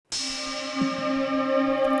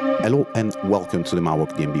Hello and welcome to the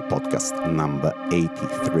Mauoq DnB Podcast number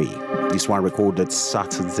 83. This one recorded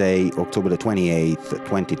Saturday, October the 28th,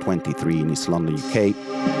 2023 in East London, UK.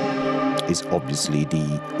 Is obviously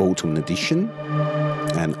the autumn edition,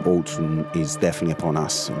 and autumn is definitely upon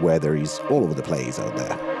us. Weather is all over the place out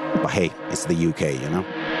there. But hey, it's the UK, you know?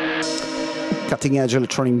 Cutting-edge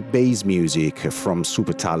electronic bass music from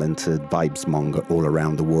super talented vibesmongers all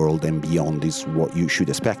around the world and beyond is what you should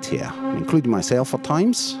expect here, including myself at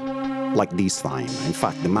times, like this time. In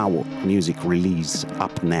fact, the Mauoq music release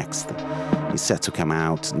up next is set to come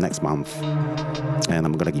out next month, and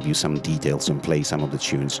I'm gonna give you some details and play some of the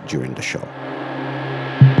tunes during the show.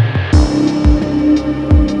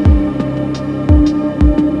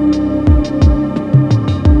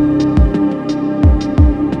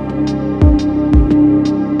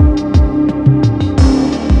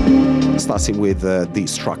 Starting with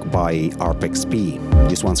this track by ARPXP.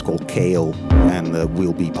 This one's called Kale and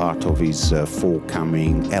will be part of his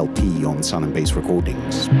forthcoming LP on Sun and Bass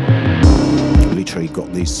Recordings. Literally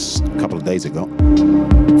got this a couple of days ago.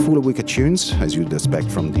 Full of wicked tunes, as you'd expect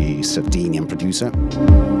from the Sardinian producer.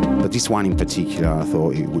 But this one in particular, I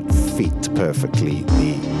thought it would fit perfectly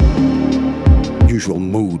the usual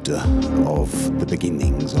mood of the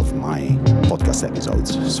beginnings of my podcast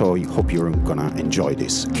episodes. So I hope you're gonna enjoy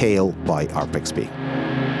this. Kale by ARPXP.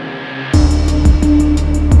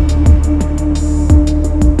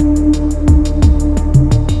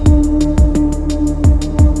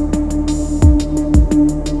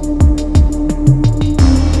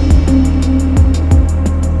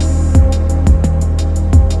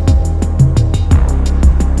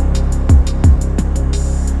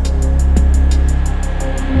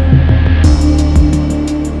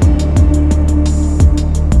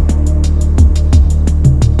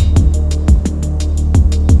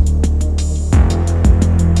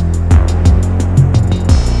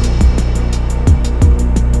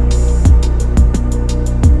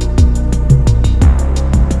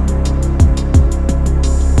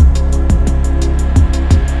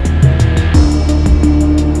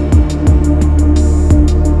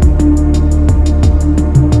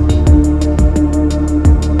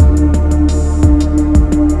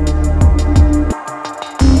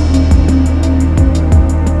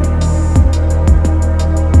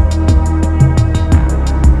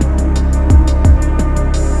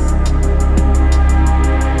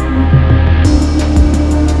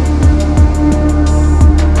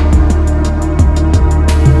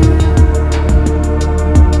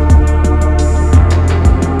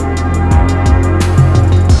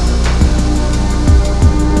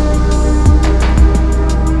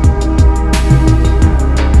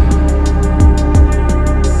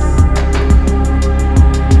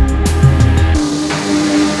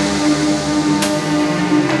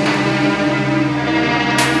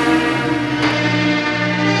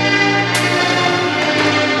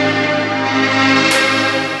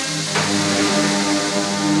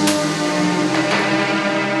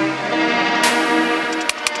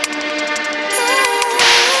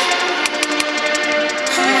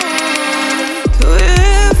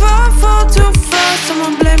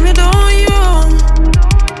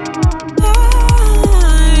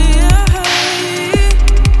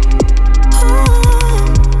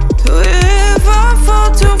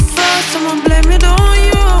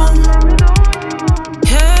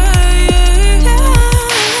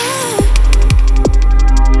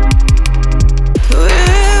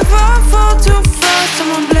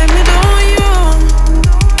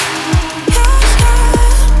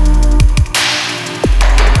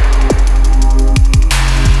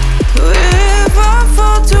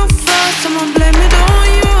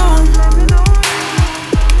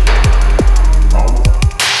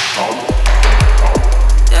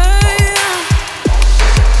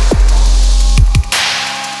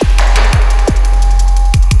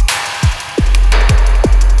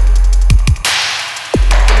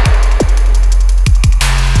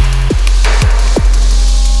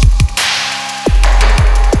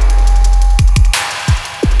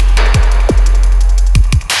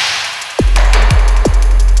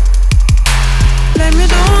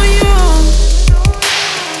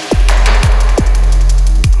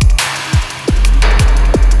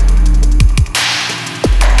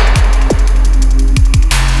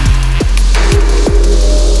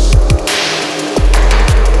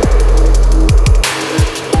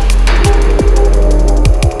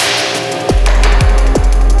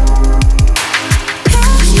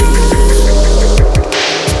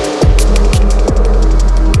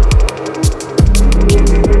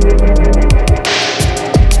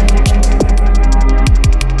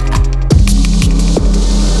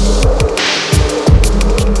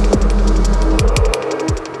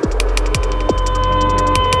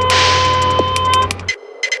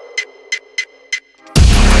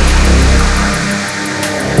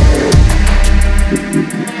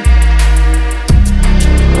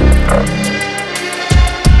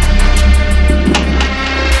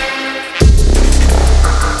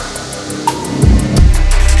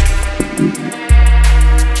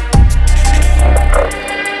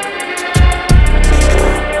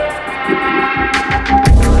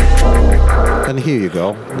 here you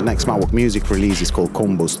go. The next Mauoq music release is called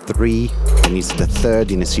Combos 3, and it's the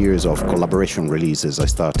third in a series of collaboration releases I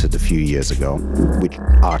started a few years ago with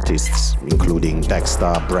artists including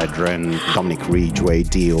Dexter, Brethren, Dominic Ridgway,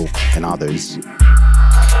 Deal, and others.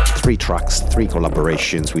 3 tracks, 3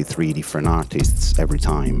 collaborations with 3 different artists every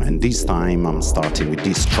time. And this time I'm starting with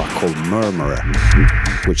this track called Murmurer,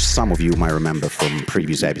 which some of you might remember from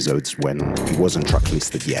previous episodes when it wasn't track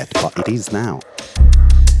listed yet, but it is now.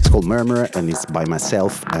 It's called Murmurer and it's by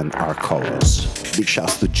myself and Arcos. Big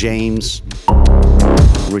shouts to James.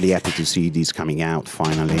 Really happy to see this coming out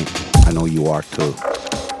finally. I know you are too.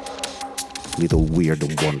 Little weird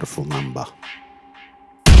and wonderful number.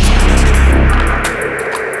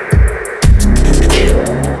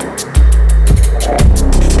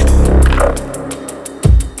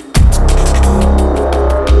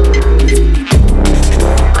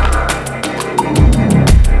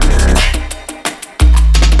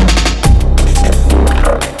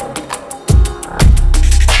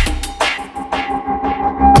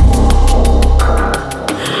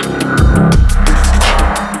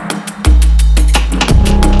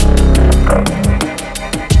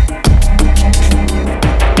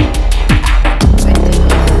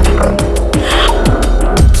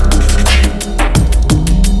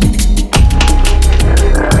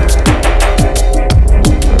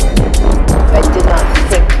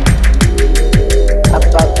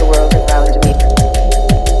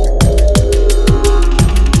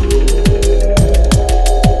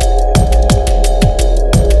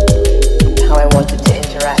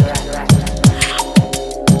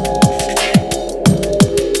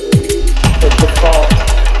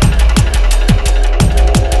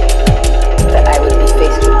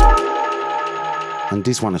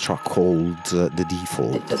 This one a track called The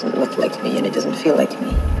Default. It doesn't look like me and it doesn't feel like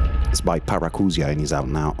me. It's by Paracusia and is out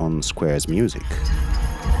now on Squares Music.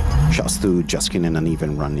 Shouts to Juskin and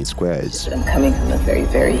Uneven Running Squares. I'm coming from a very,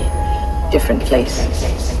 very different place.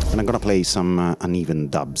 And I'm gonna play some uneven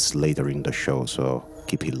dubs later in the show, so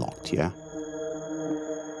keep it locked, yeah?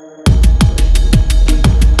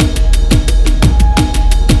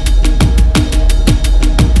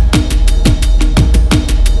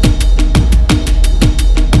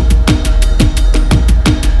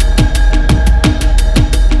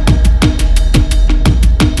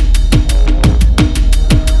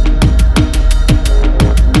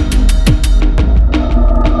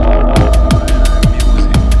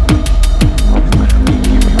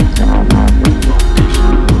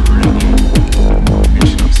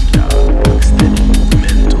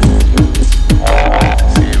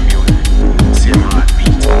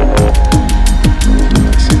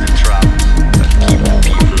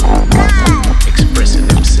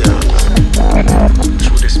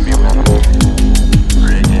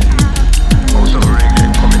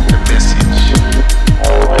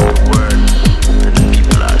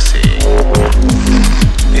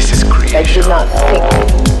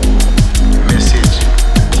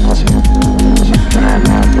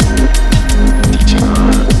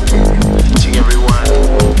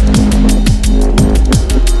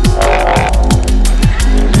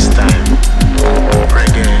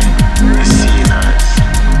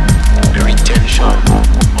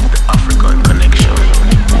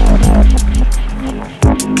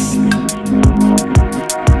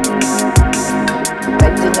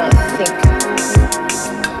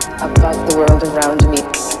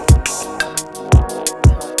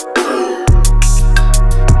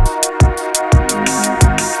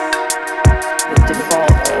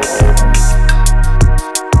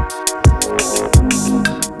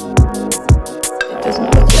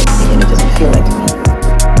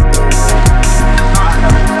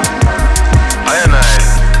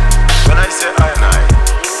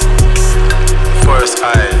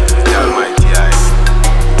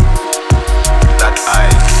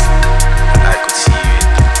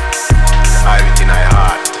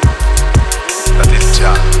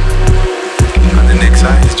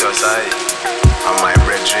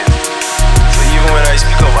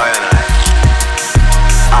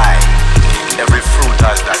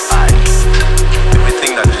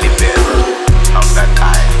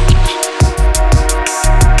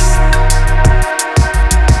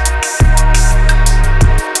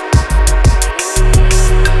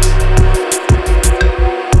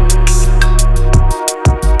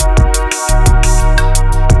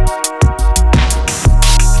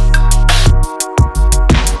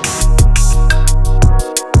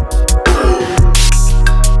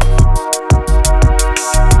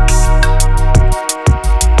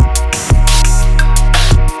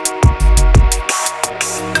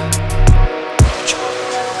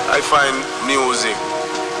 find music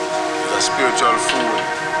is a spiritual food.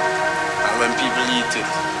 And when people eat it,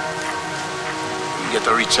 you get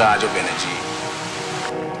a recharge of energy.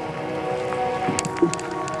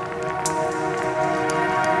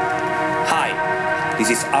 Hi, this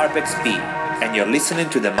is Arbex B, and you're listening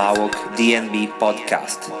to the Mauoq DnB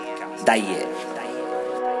Podcast. Dai.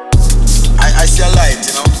 I see a light,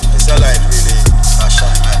 you know. I see a light really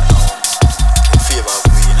shine right now in favor of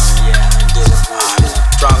me, you know. Yeah, indeed. And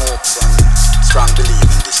strong hopes and strong belief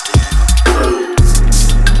in this thing, you know.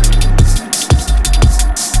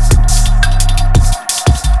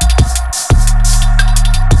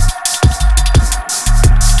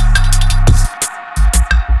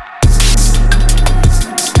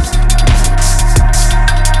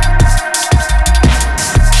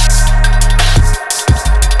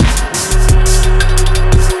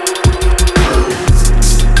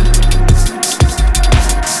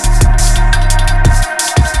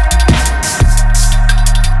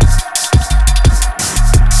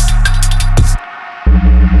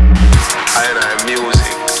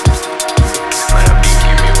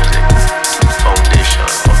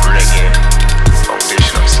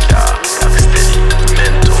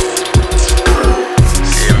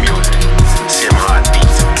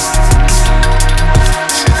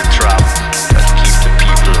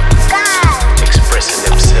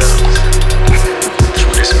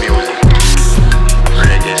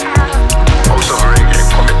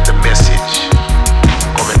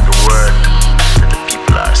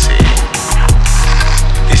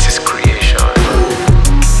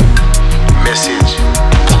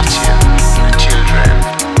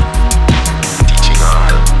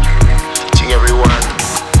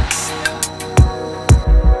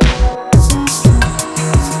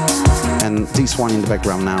 This one in the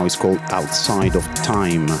background now is called Outside of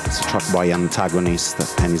Time. It's a track by Antagonist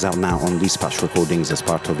and is out now on Dispatch Recordings as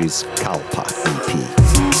part of his Kalpa EP.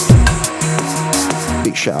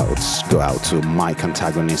 Big shouts go out to Mike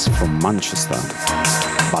Antagonist from Manchester.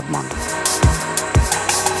 Badman.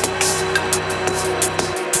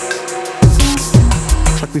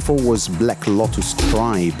 Track before was Black Lotus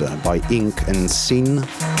Tribe by Ink and Sin.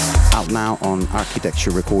 Out now on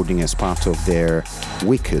Architecture Recording as part of their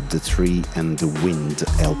Wicked, the Tree and the Wind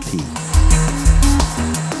LP.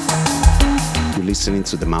 You're listening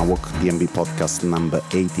to the Mauoq DnB Podcast number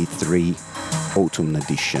 83, Autumn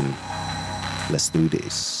Edition. Let's do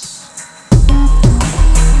this.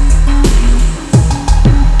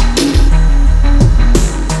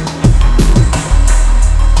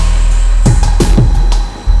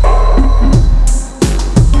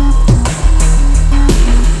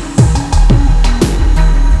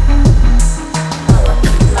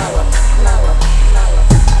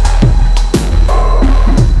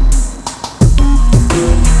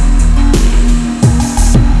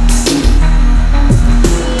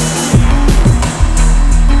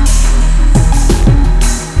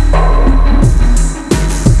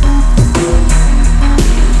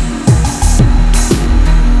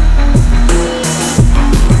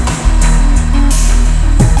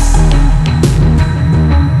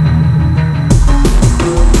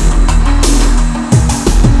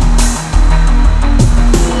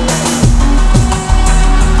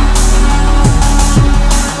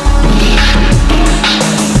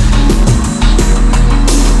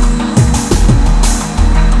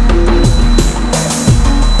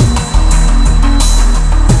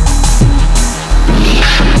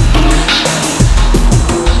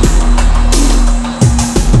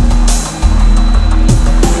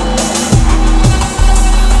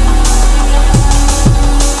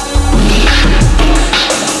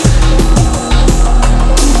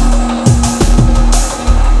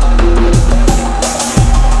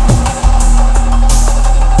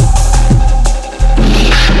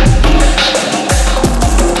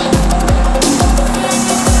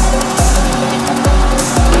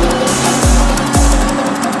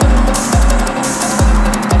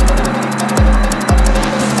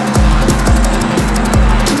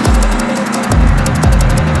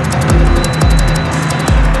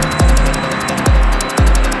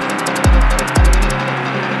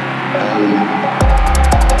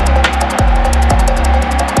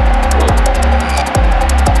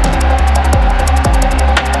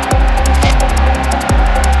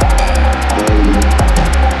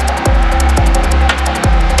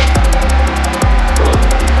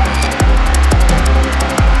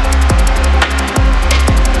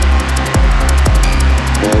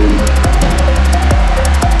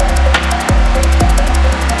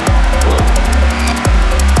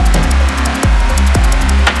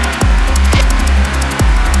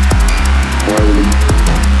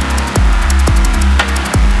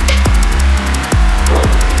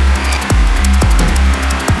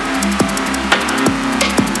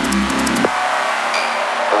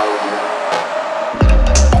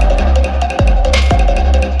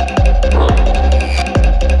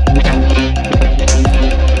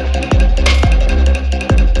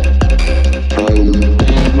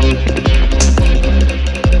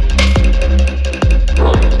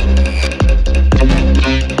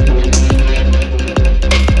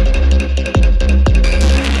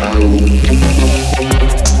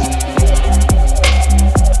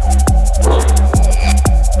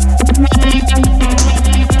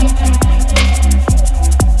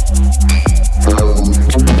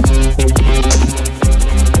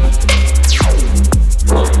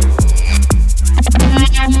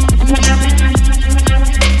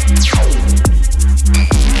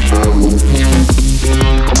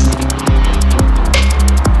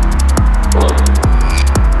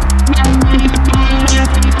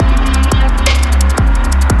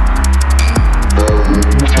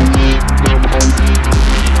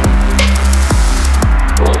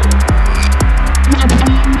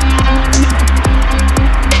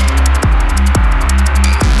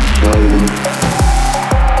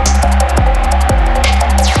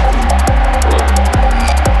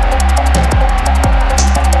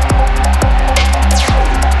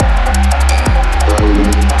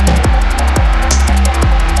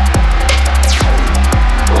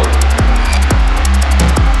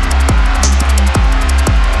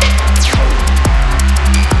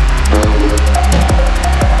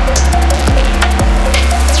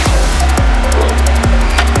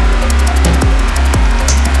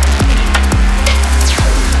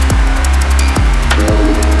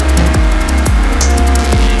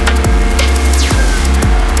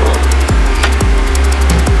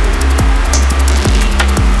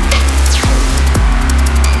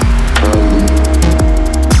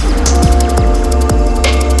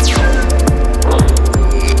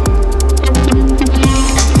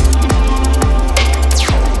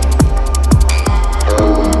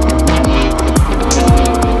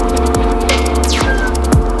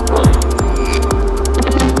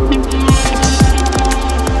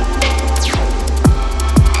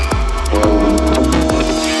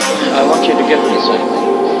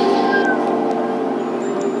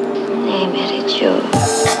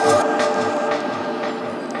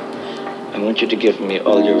 want you to give me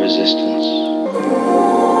all your resistance.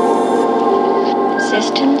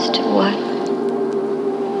 Resistance to what?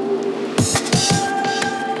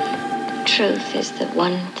 Truth is the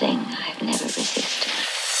one thing I've never resisted.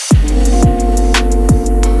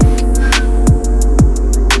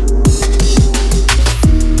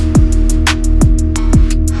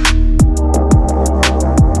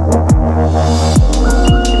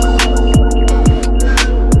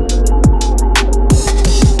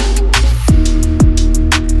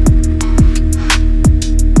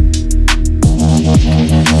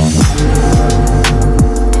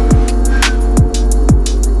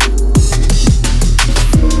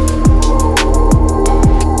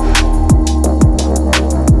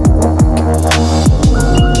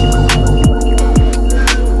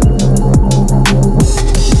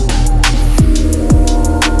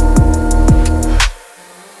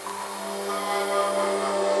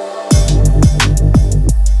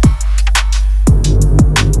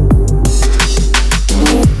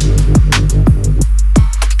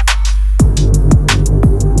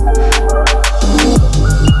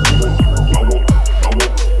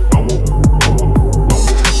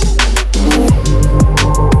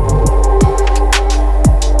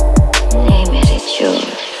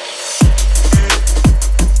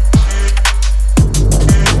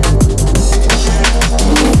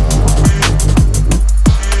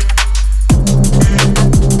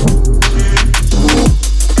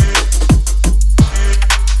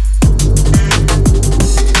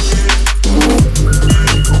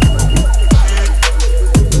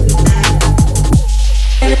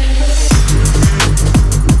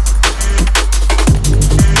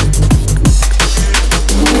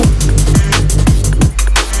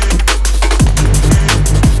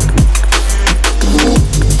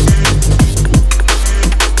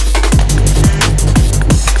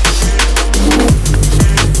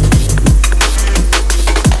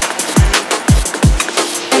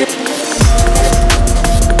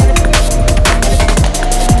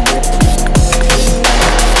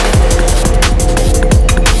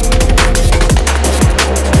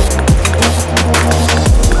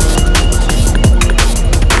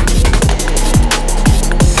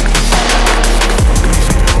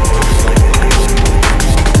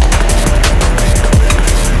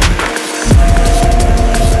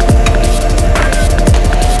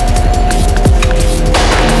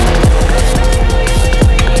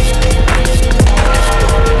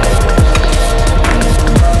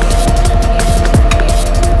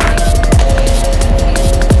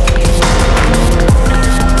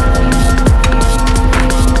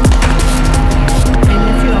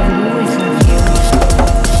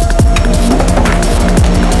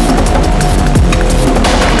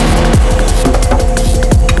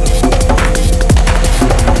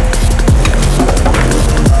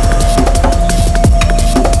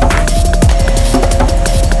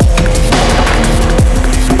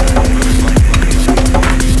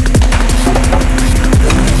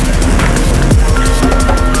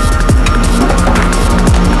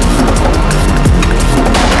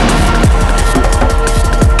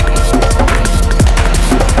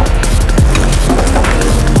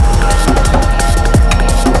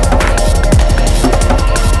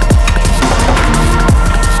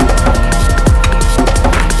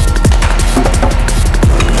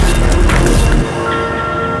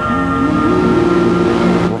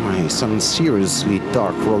 seriously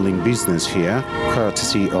dark rolling business here,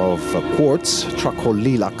 courtesy of Quartz, a track called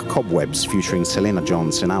Lilac Cobwebs featuring Selena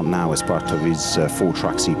Johnson, out now as part of his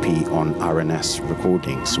 4-track EP on RNS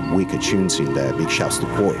Recordings. Wicked tunes in there, big shouts to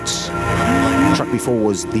Quartz. The track before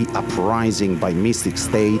was The Uprising by Mystic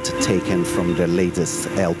State, taken from their latest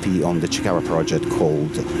LP on the Chikara project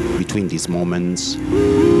called Between These Moments.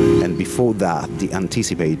 And before that, the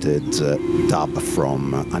anticipated dub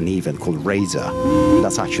from an event called Razor.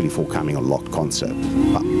 That's actually forthcoming on Locked Concept.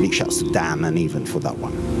 But big shouts to Dan and Even for that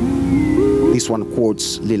one. This one,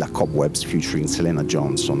 Quartz, Lilac Cobwebs featuring Selena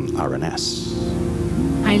Jones on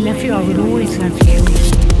RNS. I love you, I will always love you.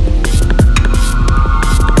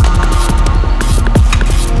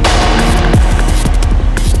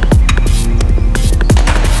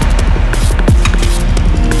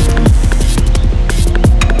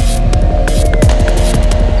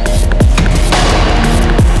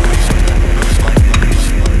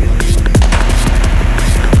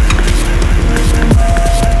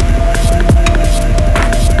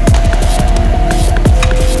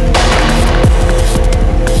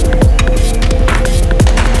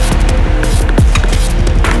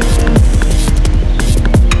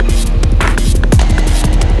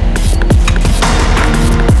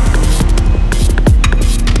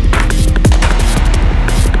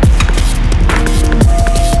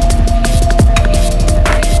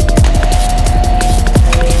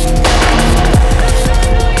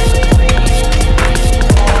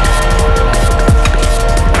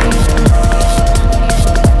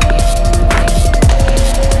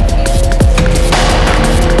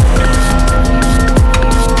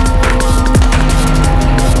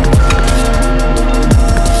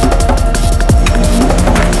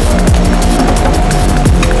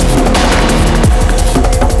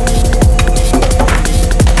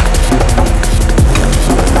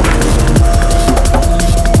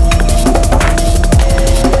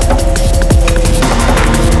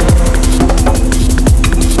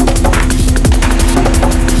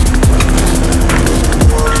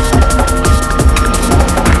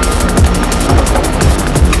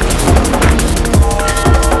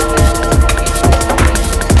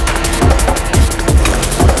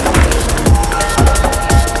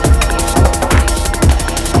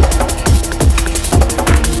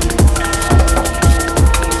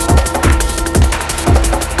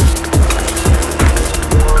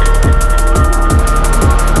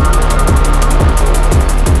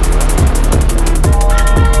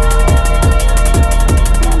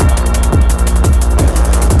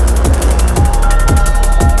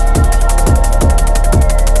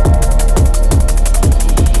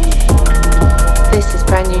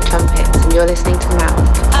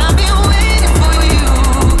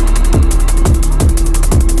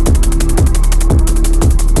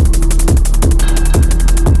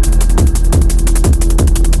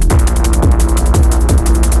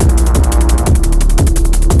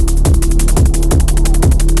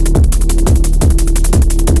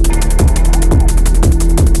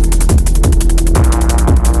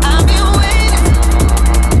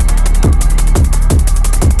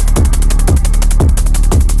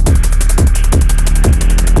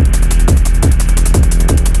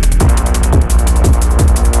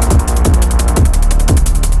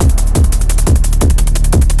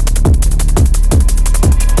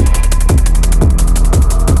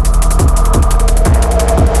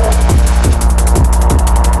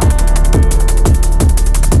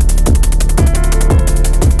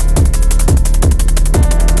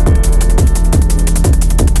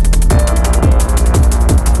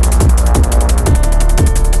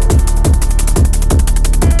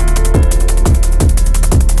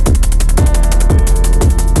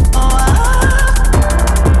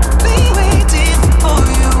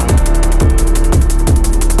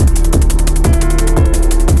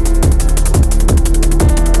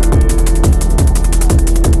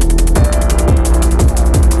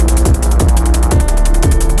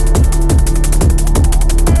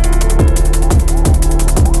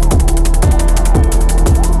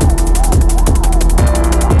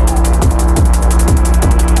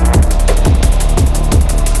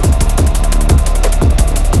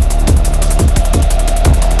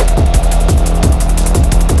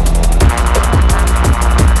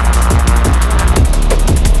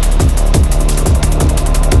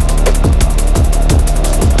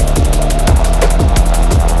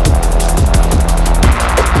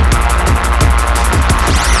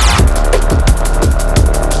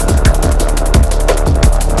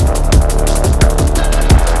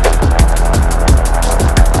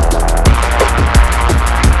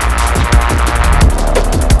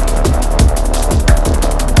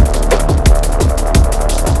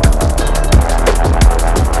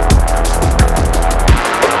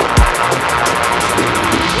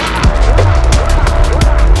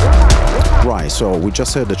 Right, so we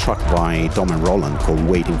just heard the track by Dom and Roland called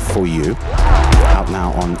Waiting For You, out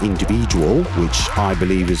now on Individual, which I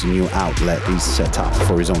believe is a new outlet he's set up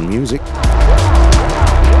for his own music.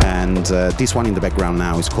 And this one in the background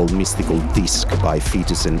now is called Mystical Disc by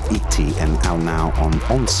Fetus and E.T. and out now on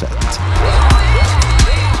Onset.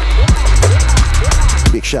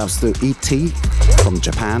 Big shouts to E.T. from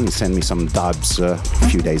Japan. He sent me some dubs a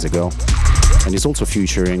few days ago. And it's also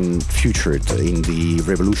featured in the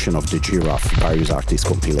Revolution of the Giraffe various artists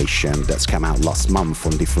compilation that's come out last month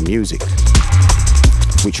on Different Music,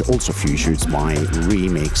 which also features my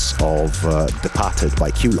remix of Departed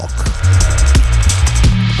by Q-Lock.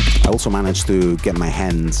 I also managed to get my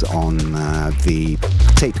hands on the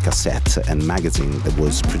tape cassette and magazine that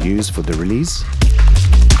was produced for the release.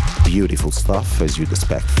 Beautiful stuff, as you'd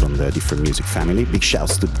expect from the Different Music family. Big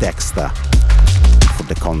shouts to Dexter for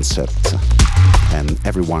the concept and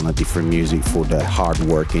everyone at Different Music for the hard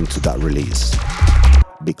work into that release.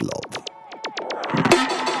 Big love.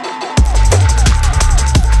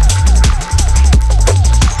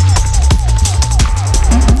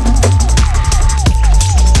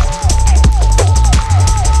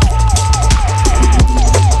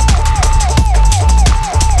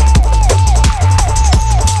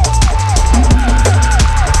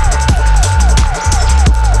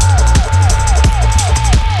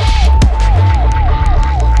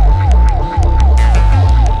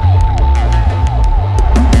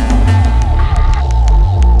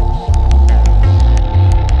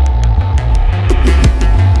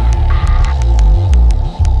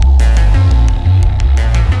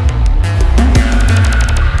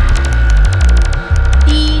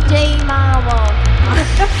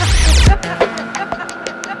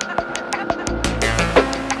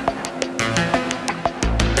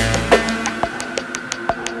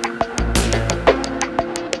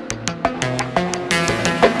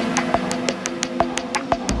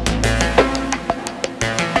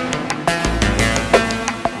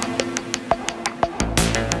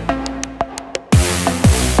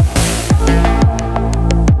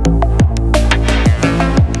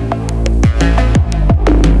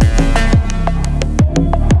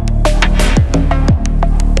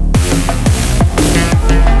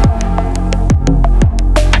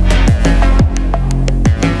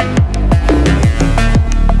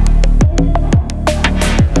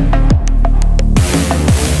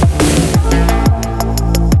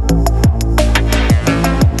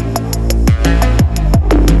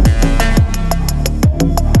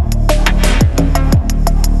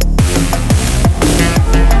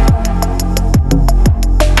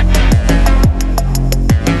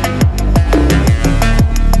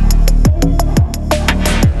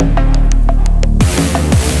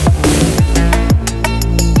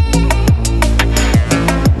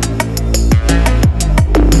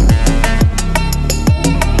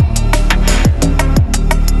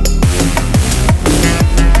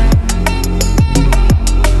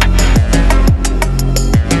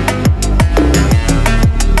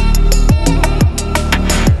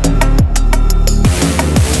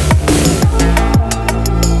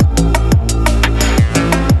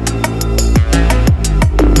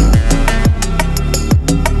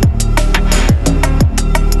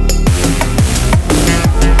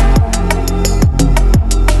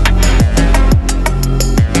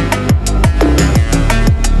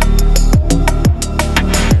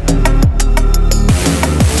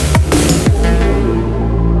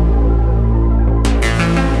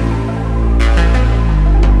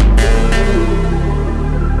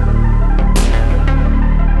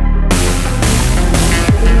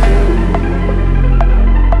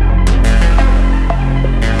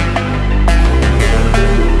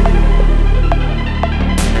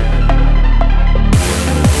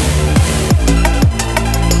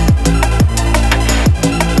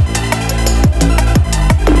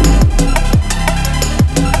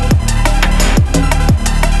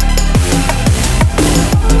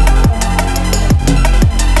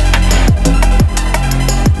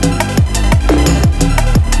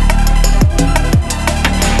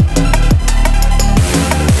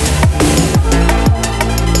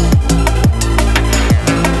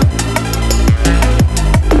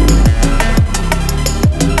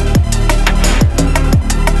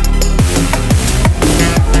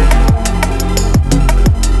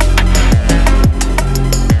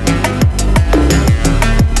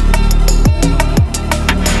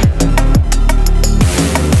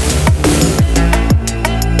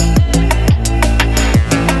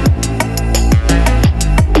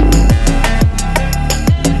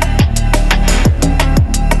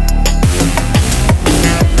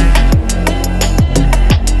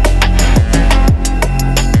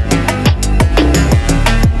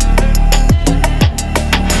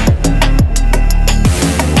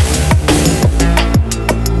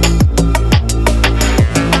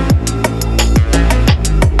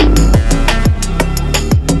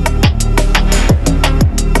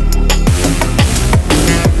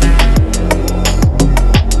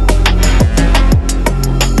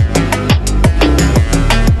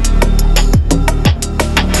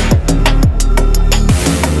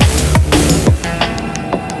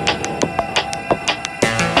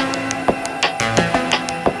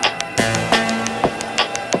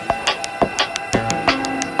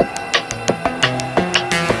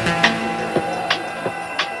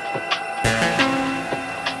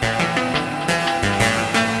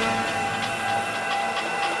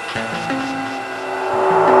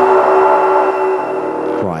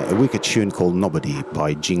 wicked tune called Nobody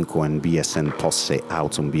by Jinko and BSN Posse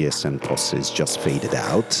out on BSN Posse is just faded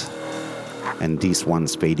out. And this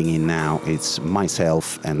one's fading in now. It's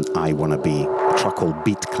myself and I Wanna Be, a track called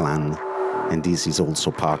Beat Clan. And this is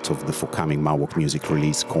also part of the forthcoming Mauoq Music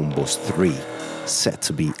release Combos 3, set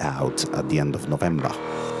to be out at the end of November.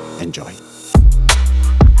 Enjoy.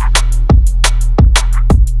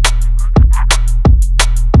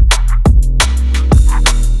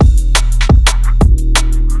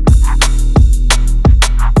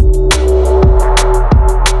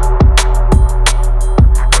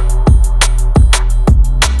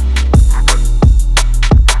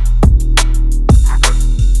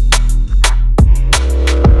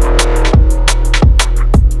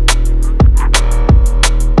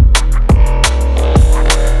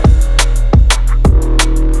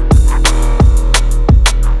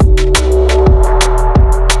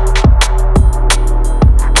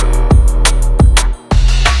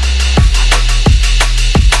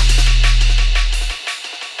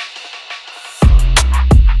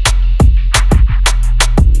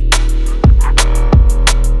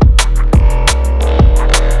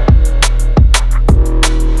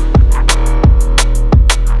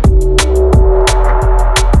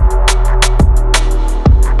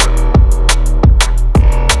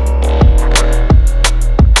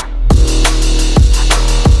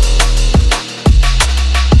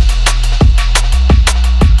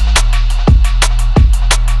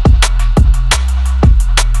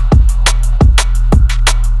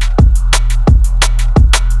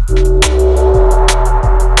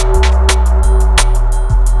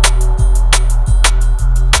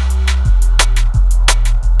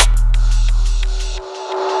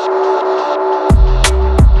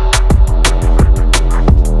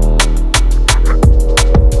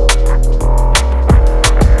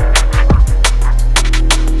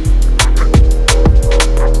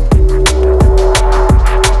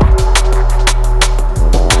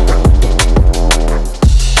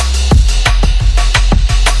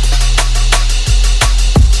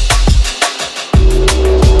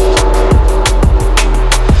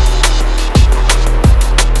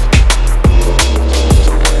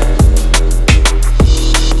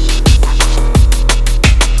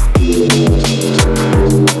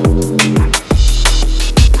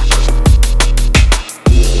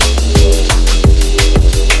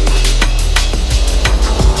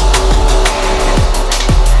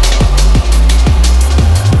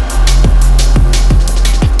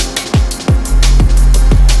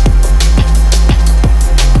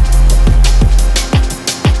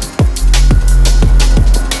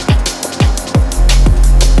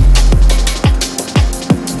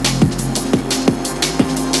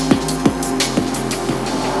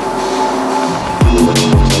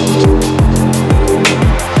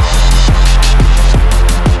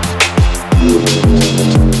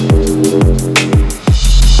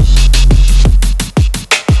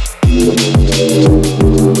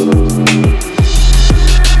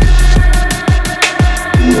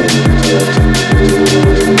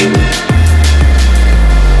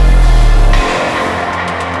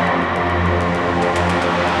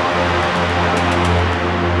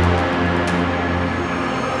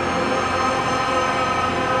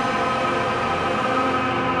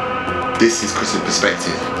 This is Chris in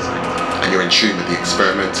Perspective, and you're in tune with the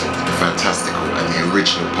experimental, the fantastical, and the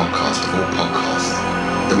original podcast of all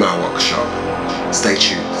podcasts, The Mauoq Show. Stay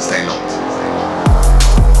tuned, stay locked.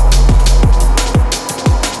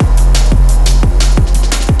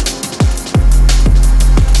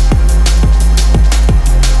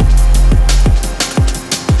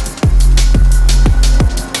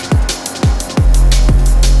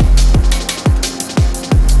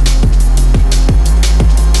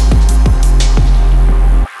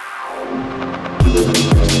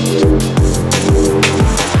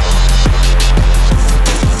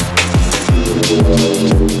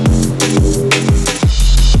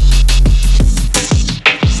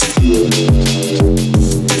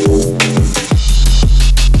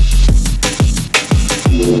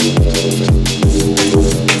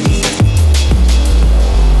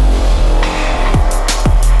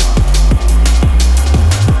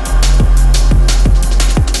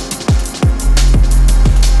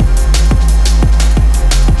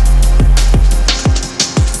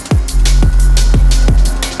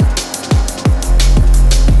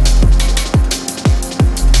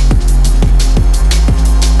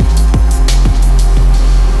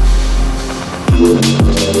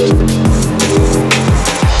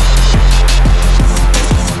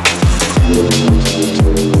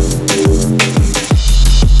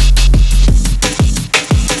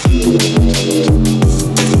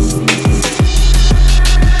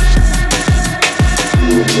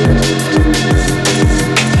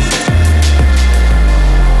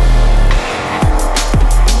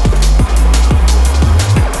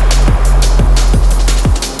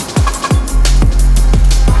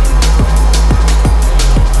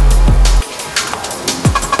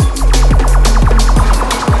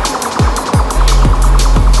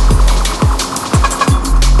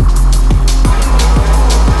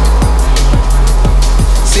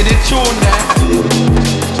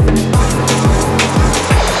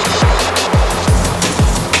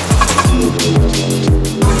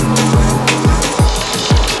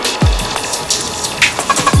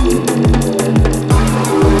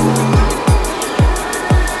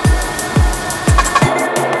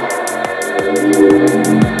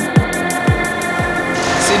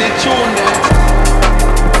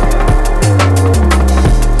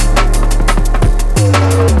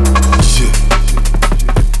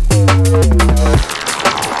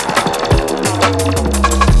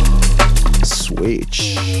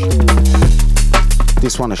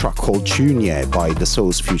 one a track called Junior by The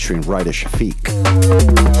Souls featuring Ryder Shafiq.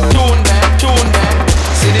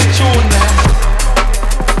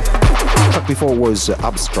 The track before was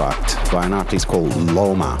Abstract by an artist called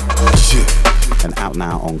Loma, and out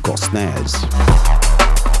now on Ghost Snares.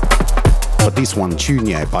 But this one,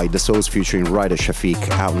 Junior by The Souls featuring Ryder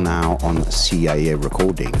Shafiq, out now on CIA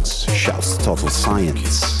Recordings. Shouts to Total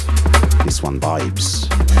Science. This one, Vibes.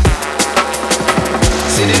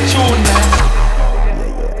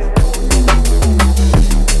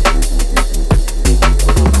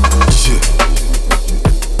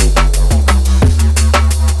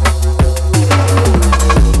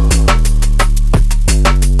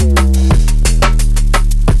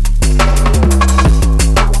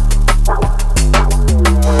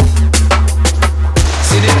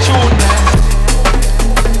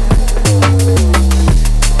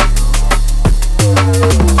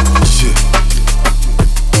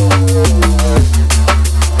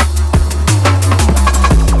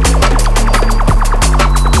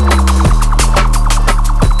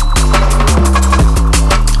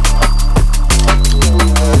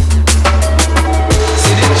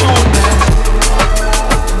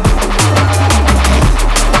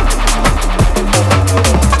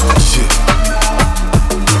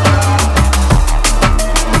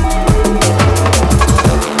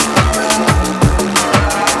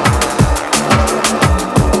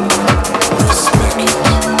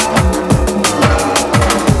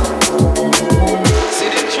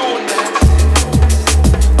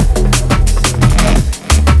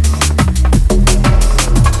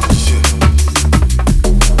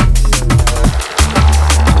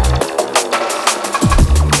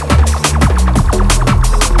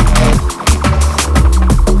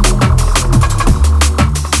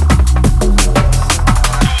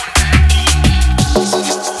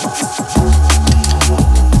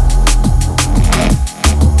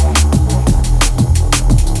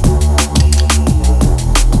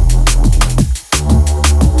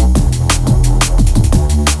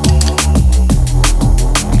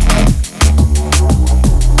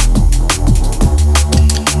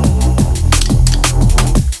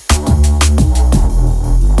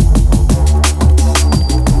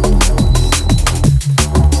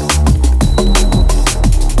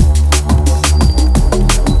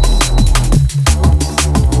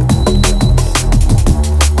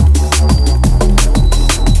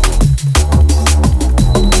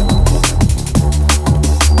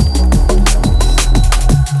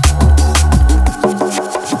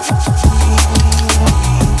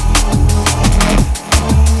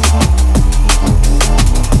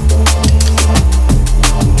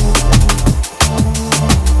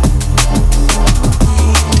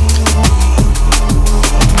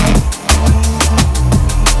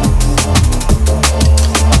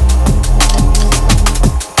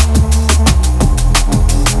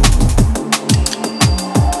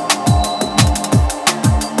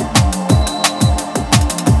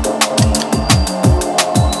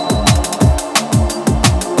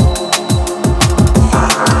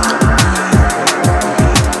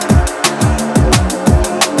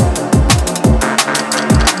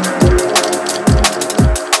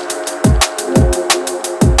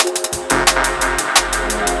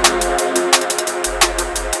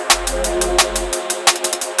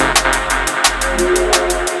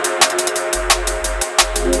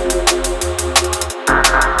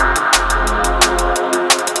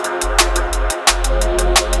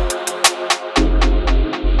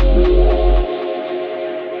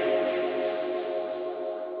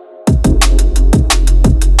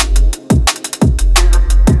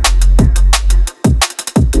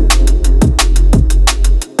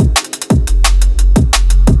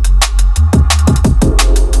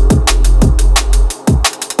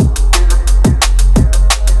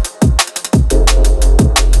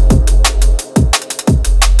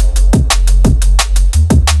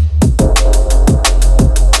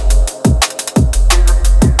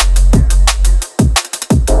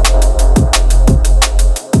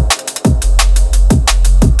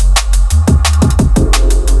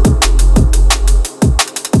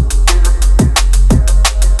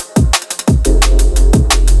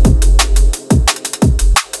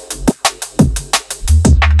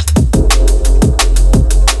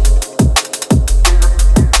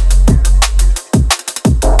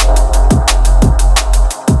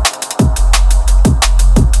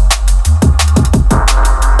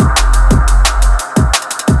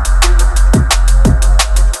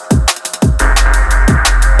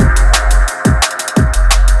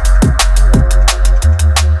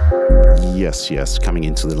 Yes, coming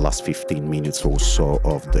into the last 15 minutes or so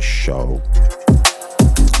of the show.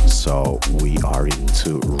 so we are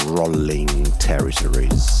into rolling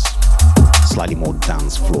territories, slightly more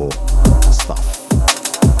dance floor stuff.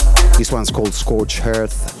 This one's called Scorched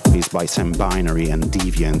Earth, is by Sam Binary and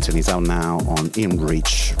Deviant, and is out now on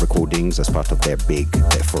InReach Recordings as part of their big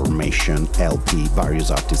Deformation LP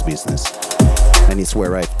Various Artists business. And it's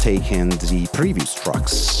where I've taken the previous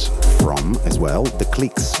tracks from as well, The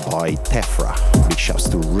Clicks by Tefra. Big shouts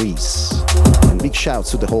to Reese, and big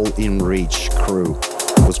shouts to the whole InReach crew.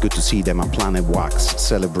 It was good to see them at Planet Wax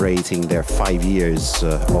celebrating their 5 years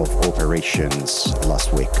of operations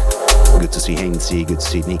last week. Good to see Hainsey, good to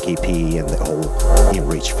see Nikki P and the whole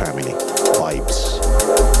InReach family. Vibes.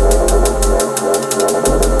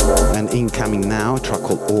 And incoming now, a track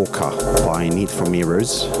called Orca by Need for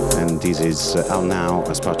Mirrors, and this is out now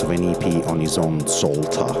as part of an EP on his own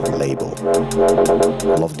Solta label.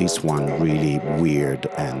 I love this one, really weird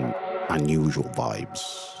and unusual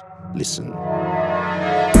vibes. Listen.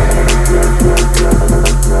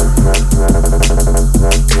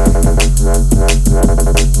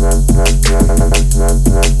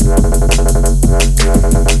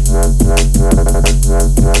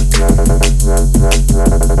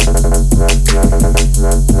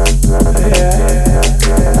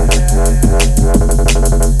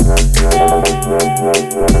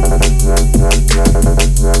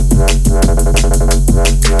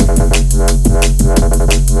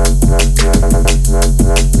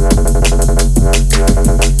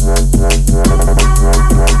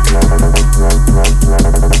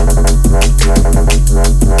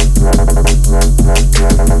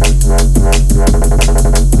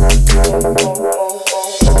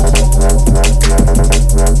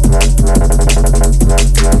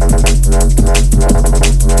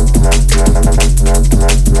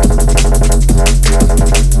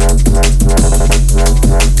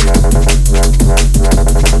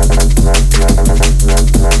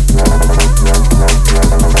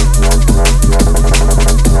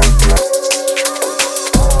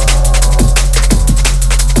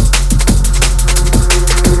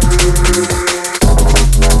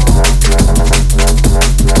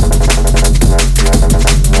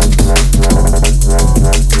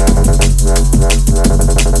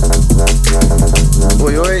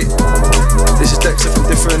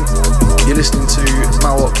 You're listening to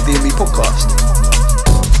Mauoq DnB Podcast.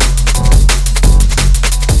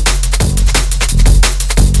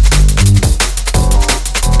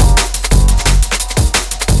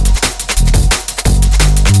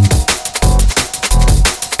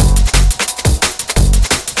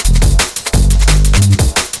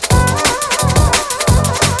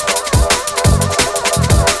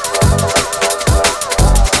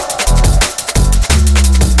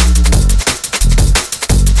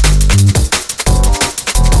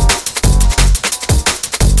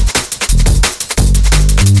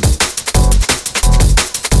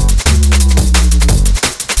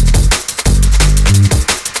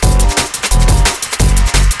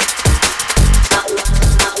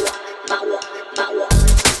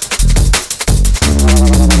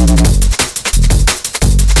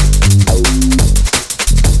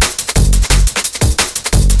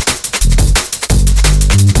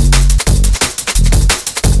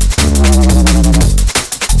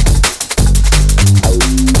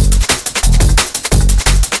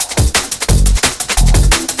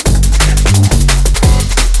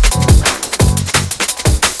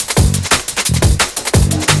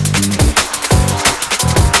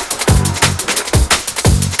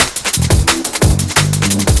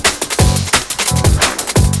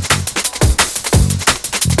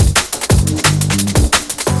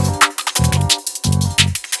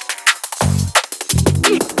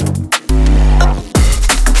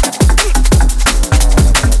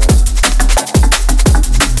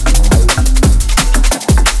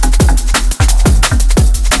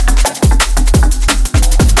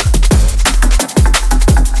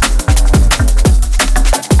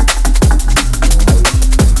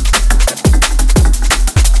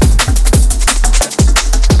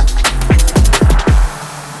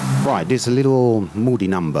 There's a little moody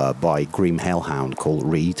number by Grim Hellhound called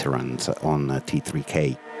Reiterant on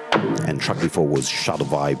T3K. And track before was Shadow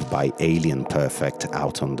Vibe by Alien Perfect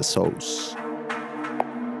out on the Souls.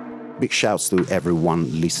 Big shouts to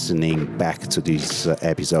everyone listening back to these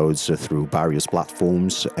episodes through various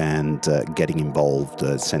platforms and getting involved,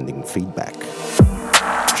 sending feedback.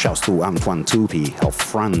 Shouts to Antoine Toupi of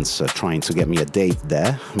France trying to get me a date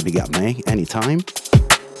there. Big up, mate, anytime.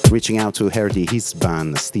 Reaching out to Herdy, his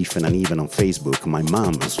band, Stephen, and even on Facebook, my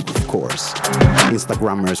mum, of course.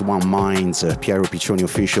 Instagrammers, One Minds, Piero Piccioni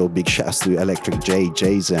Official, big shouts to Electric J,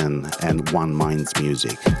 Jason, and One Minds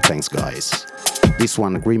Music. Thanks, guys. This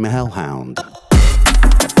one, Grim Hellhound.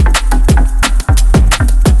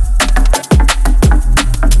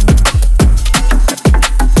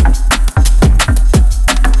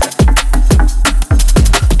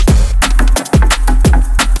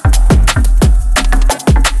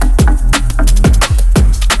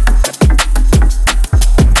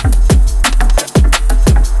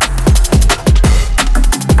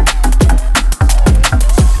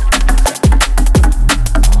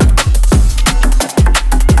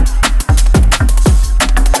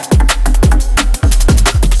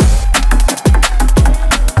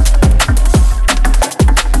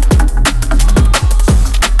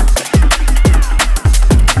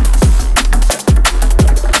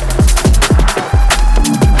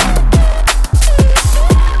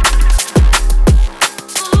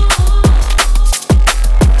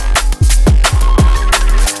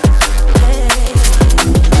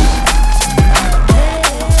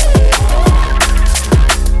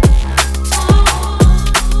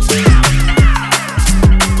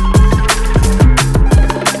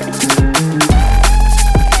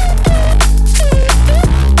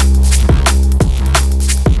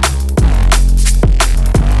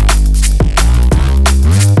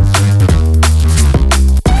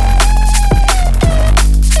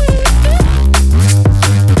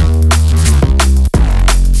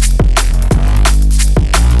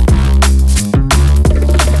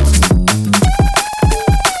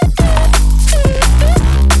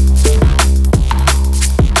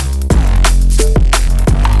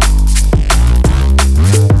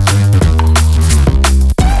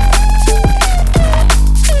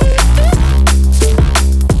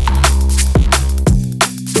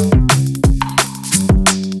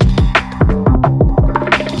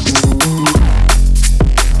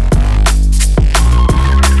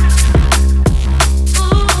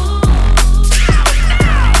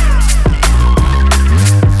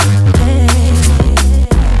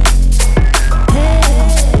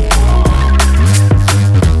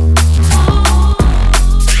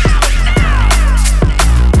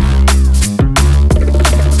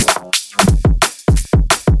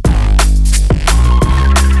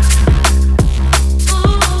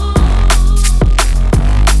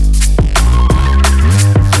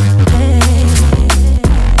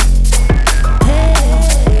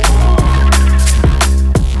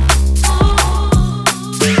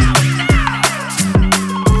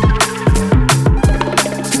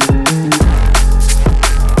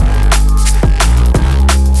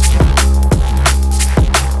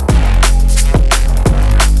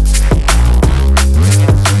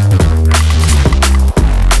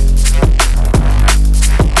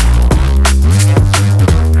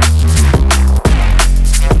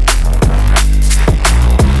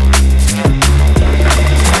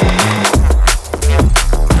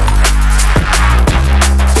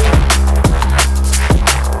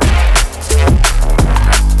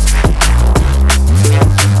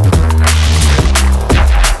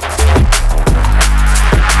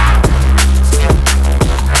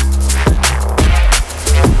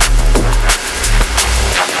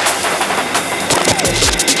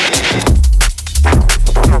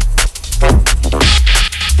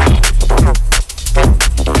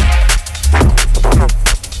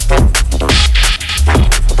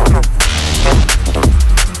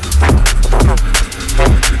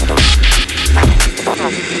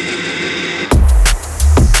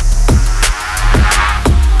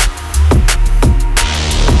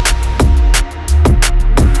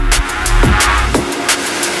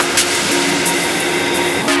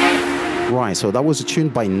 So that was a tune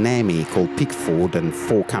by Nemi called Pickford and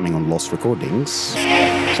forthcoming on Lost Recordings.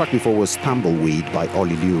 Track before was Tumbleweed by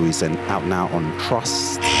Ollie Lewis and out now on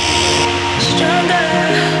Trust.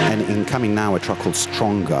 And incoming now a track called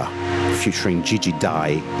Stronger featuring Gigi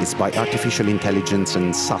Dye. It's by Artificial Intelligence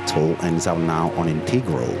and Subtle and is out now on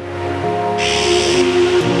Integral.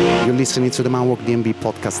 You're listening to the Mauoq DnB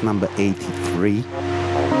Podcast number 83.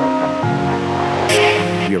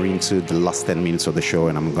 We're into the last 10 minutes of the show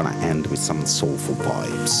and I'm gonna end with some soulful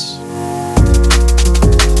vibes.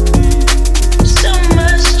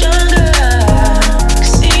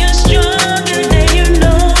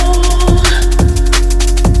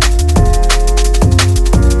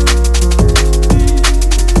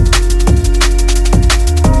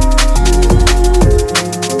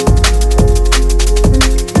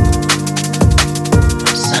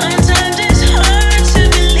 Sometimes it's hard to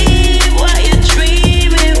believe what you're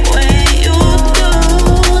dreaming when you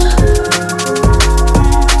do.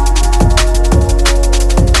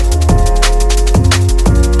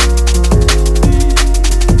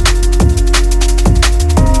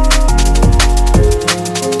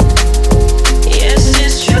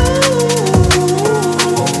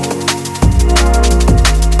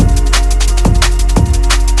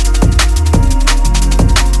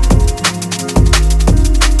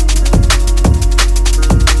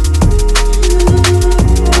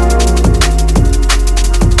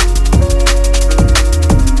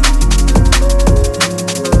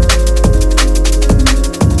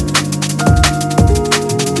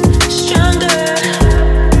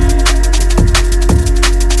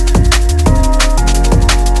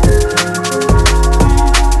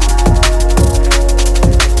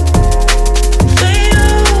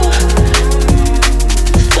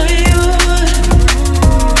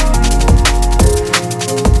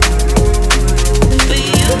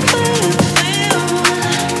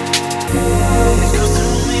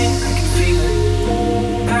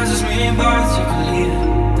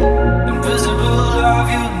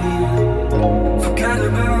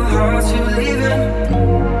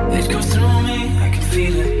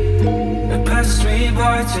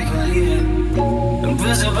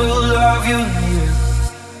 invisible love you need.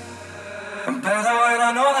 I'm better when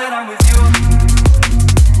I know that I'm with you.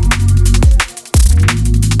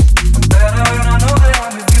 I'm better when I know that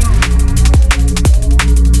I'm with you.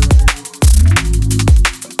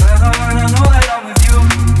 I'm better when I know that I'm with you.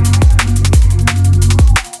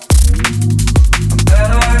 I'm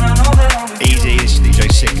better when I know that I'm with you. Easy, it's DJ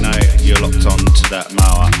Signo. You're locked on to that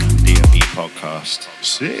Mauoq DnB podcast.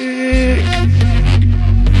 Sick.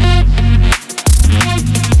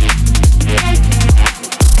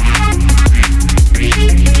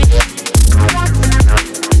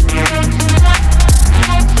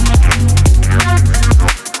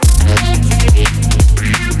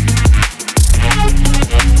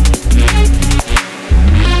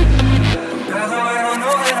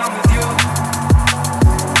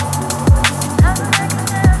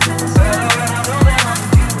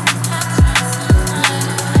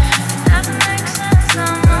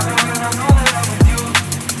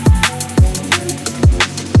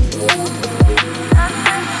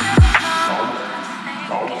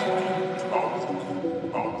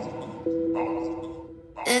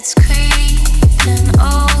 It's creeping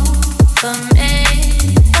over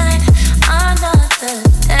midnight. Another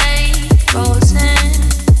day rolls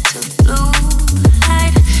into blue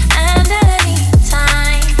light, and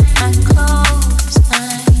anytime I close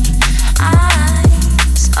my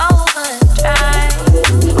eyes, overdrive.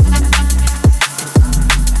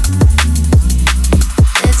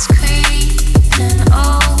 It's creeping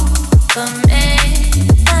over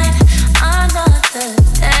midnight. Another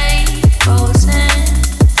day rolls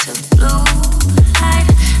into blue light,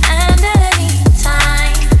 and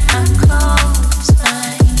anytime I close my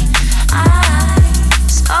eyes,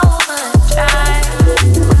 overdrive.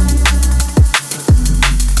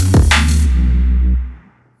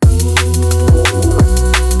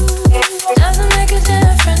 Doesn't make a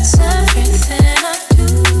difference, everything I do.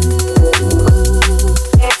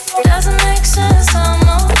 Doesn't make sense, I'm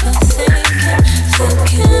overthinking,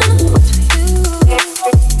 thinking of you.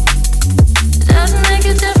 Doesn't make a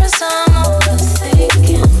difference, I'm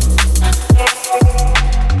overthinking.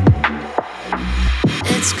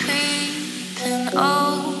 It's creeping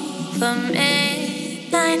over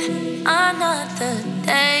midnight. Another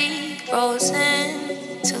day rolls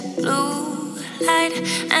into blue light,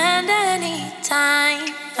 and anytime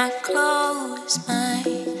I close my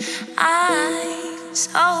eyes,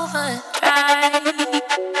 overdrive.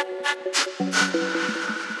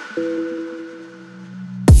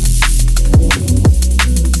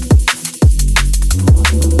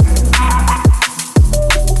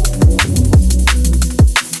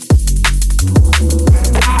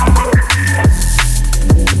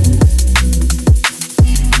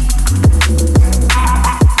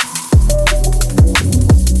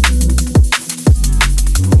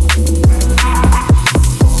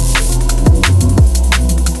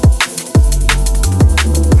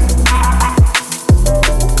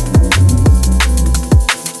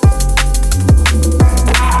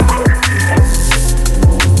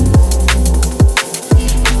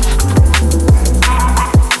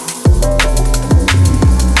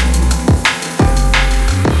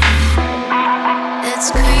 It's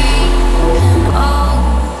creeping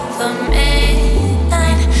over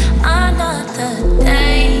midnight. Another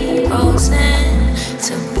day rolls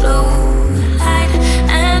into blue light,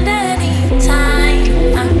 and anytime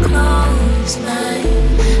I close my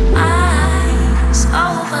eyes,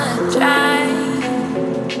 overdrive.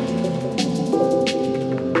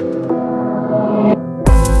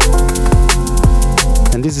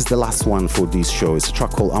 And this is the last one for this show. It's a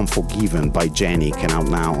track called Unforgiven by Jenny, came out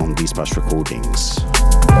now on Dispatch Recordings.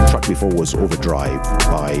 The track before was Overdrive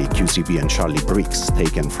by QCB and Charlie Briggs,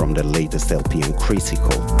 taken from the latest LP on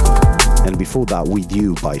Critical. And before that, With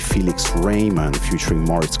You by Felix Raymond featuring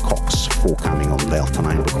Moritz Cox, forthcoming on Delta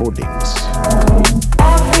 9 Recordings.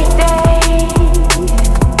 Every day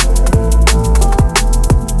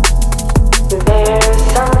there's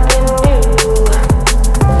something new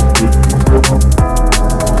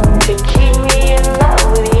to keep me in love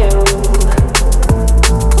with you.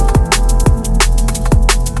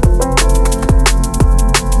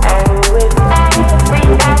 And with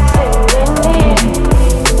every passing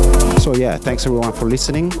minute. So yeah, thanks everyone for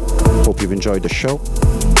listening. Hope you've enjoyed the show.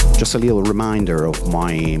 Just a little reminder of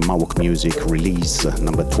my Mauoq Music release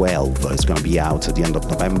number 12. It's going to be out at the end of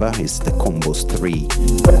November. It's the Combos 3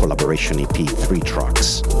 collaboration EP, 3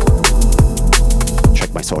 tracks.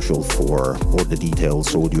 Check my social for all the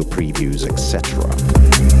details, audio previews, etc.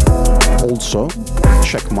 Also,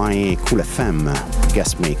 check my Cool FM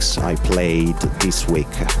guest mix I played this week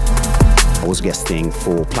I was guesting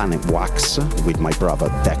for Planet Wax with my brother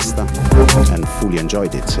Dexter and fully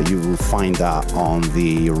enjoyed it. So you will find that on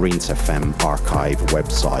the Rinse FM archive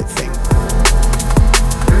website thing.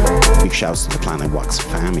 Big shouts to the Planet Wax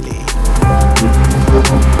family.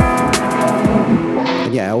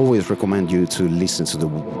 And yeah, I always recommend you to listen to the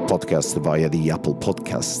podcast via the Apple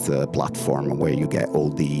Podcast platform, where you get all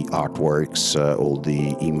the artworks, all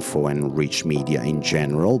the info and rich media in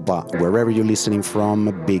general. But wherever you're listening from,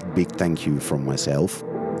 a big thank you from myself.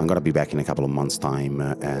 I'm going to be back in a couple of months' time.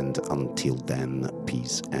 And until then,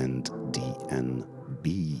 peace and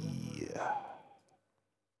DnB.